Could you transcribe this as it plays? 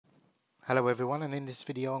Hello everyone, and in this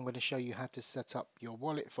video I'm going to show you how to set up your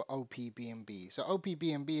wallet for opBNB. So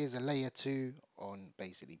opBNB is a layer 2 on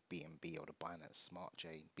basically BNB, or the Binance Smart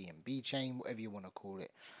Chain, BNB Chain, whatever you want to call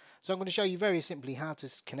it. So I'm going to show you very simply how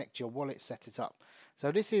to connect your wallet, set it up.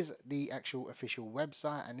 So this is the actual official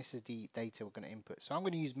website, and this is the data we're going to input. So I'm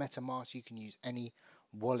going to use metamask. You can use any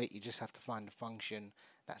wallet. You just have to find the function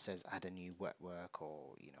that says add a new network,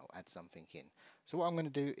 or add something in. So what I'm going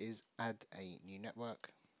to do is add a new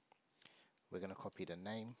network. We're going to copy the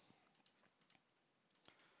name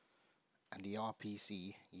and the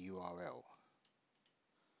RPC URL.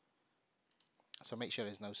 So make sure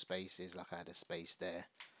there's no spaces, like I had a space there.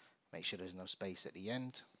 Make sure there's no space at the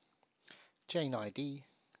end. Chain ID.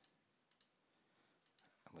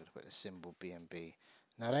 I'm going to put the symbol BNB.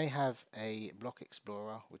 Now they have a block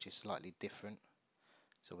explorer which is slightly different,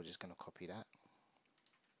 so we're just going to copy that.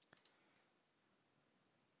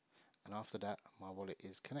 And after that, my wallet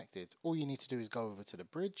is connected. All you need to do is go over to the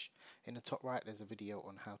bridge. In the top right, there's a video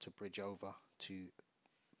on how to bridge over to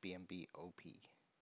BNB OP.